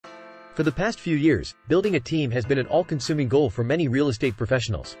For the past few years, building a team has been an all-consuming goal for many real estate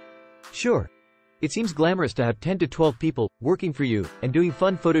professionals. Sure, it seems glamorous to have 10 to 12 people working for you and doing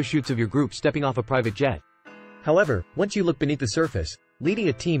fun photo shoots of your group stepping off a private jet. However, once you look beneath the surface, leading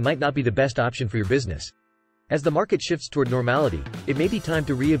a team might not be the best option for your business. As the market shifts toward normality, it may be time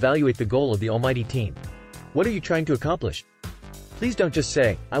to reevaluate the goal of the almighty team. What are you trying to accomplish? Please don't just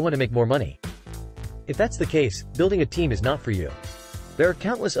say, "I want to make more money." If that's the case, building a team is not for you. There are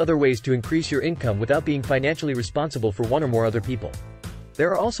countless other ways to increase your income without being financially responsible for one or more other people. There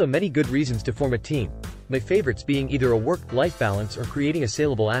are also many good reasons to form a team, my favorites being either a work-life balance or creating a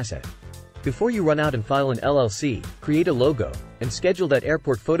saleable asset. Before you run out and file an LLC, create a logo, and schedule that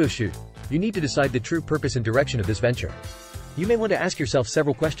airport photo shoot, you need to decide the true purpose and direction of this venture. You may want to ask yourself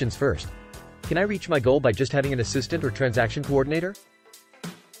several questions first. Can I reach my goal by just having an assistant or transaction coordinator?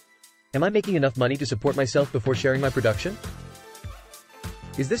 Am I making enough money to support myself before sharing my production?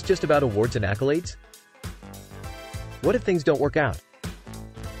 Is this just about awards and accolades? What if things don't work out?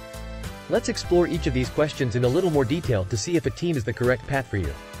 Let's explore each of these questions in a little more detail to see if a team is the correct path for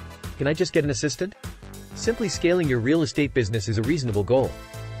you. Can I just get an assistant? Simply scaling your real estate business is a reasonable goal.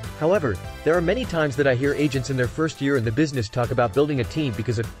 However, there are many times that I hear agents in their first year in the business talk about building a team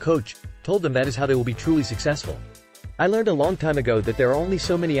because a coach told them that is how they will be truly successful. I learned a long time ago that there are only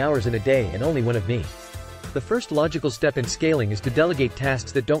so many hours in a day and only one of me. The first logical step in scaling is to delegate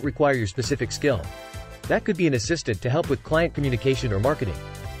tasks that don't require your specific skill. That could be an assistant to help with client communication or marketing.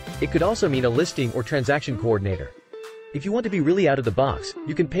 It could also mean a listing or transaction coordinator. If you want to be really out of the box,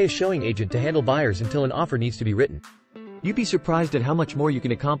 you can pay a showing agent to handle buyers until an offer needs to be written. You'd be surprised at how much more you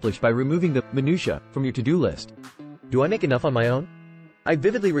can accomplish by removing the minutia from your to-do list. Do I make enough on my own? I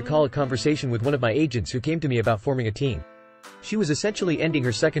vividly recall a conversation with one of my agents who came to me about forming a team. She was essentially ending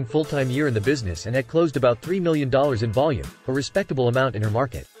her second full-time year in the business and had closed about $3 million in volume, a respectable amount in her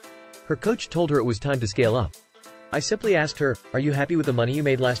market. Her coach told her it was time to scale up. I simply asked her, "Are you happy with the money you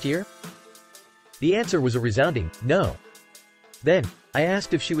made last year?" The answer was a resounding, no. Then, I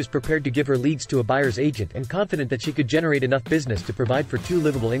asked if she was prepared to give her leads to a buyer's agent and confident that she could generate enough business to provide for 2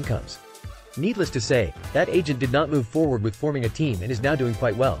 livable incomes. Needless to say, that agent did not move forward with forming a team and is now doing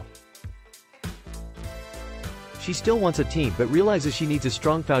quite well. She still wants a team but realizes she needs a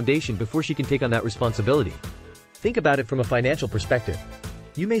strong foundation before she can take on that responsibility. Think about it from a financial perspective.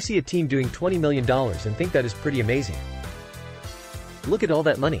 You may see a team doing $20 million and think that is pretty amazing. Look at all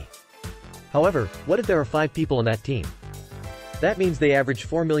that money. However, what if there are 5 people on that team? That means they average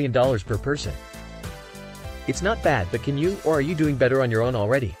 $4 million per person. It's not bad, but can you or are you doing better on your own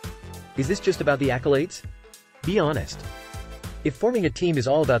already? Is this just about the accolades? Be honest. If forming a team is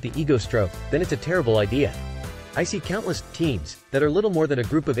all about the ego stroke, then it's a terrible idea. I see countless teams that are little more than a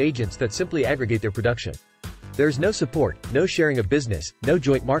group of agents that simply aggregate their production. There is no support, no sharing of business, no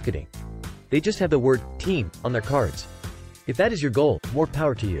joint marketing. They just have the word team on their cards. If that is your goal, more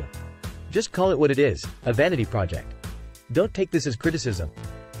power to you. Just call it what it is, a vanity project. Don't take this as criticism.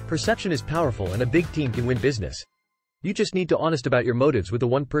 Perception is powerful and a big team can win business. You just need to be honest about your motives with the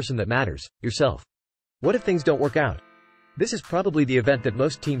one person that matters, yourself. What if things don't work out? This is probably the event that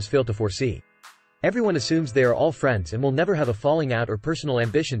most teams fail to foresee. Everyone assumes they are all friends and will never have a falling out or personal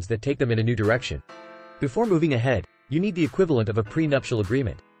ambitions that take them in a new direction. Before moving ahead, you need the equivalent of a prenuptial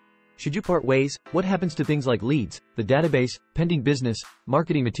agreement. Should you part ways, what happens to things like leads, the database, pending business,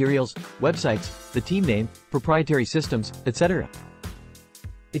 marketing materials, websites, the team name, proprietary systems, etc.?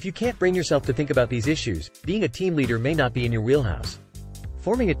 If you can't bring yourself to think about these issues, being a team leader may not be in your wheelhouse.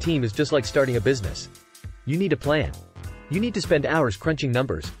 Forming a team is just like starting a business. You need a plan. You need to spend hours crunching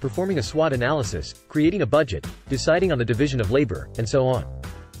numbers, performing a SWOT analysis, creating a budget, deciding on the division of labor, and so on.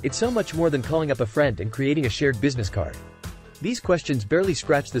 It's so much more than calling up a friend and creating a shared business card. These questions barely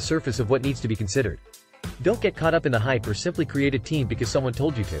scratch the surface of what needs to be considered. Don't get caught up in the hype or simply create a team because someone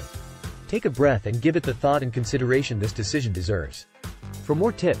told you to. Take a breath and give it the thought and consideration this decision deserves. For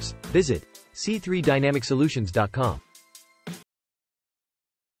more tips, visit c3dynamicsolutions.com.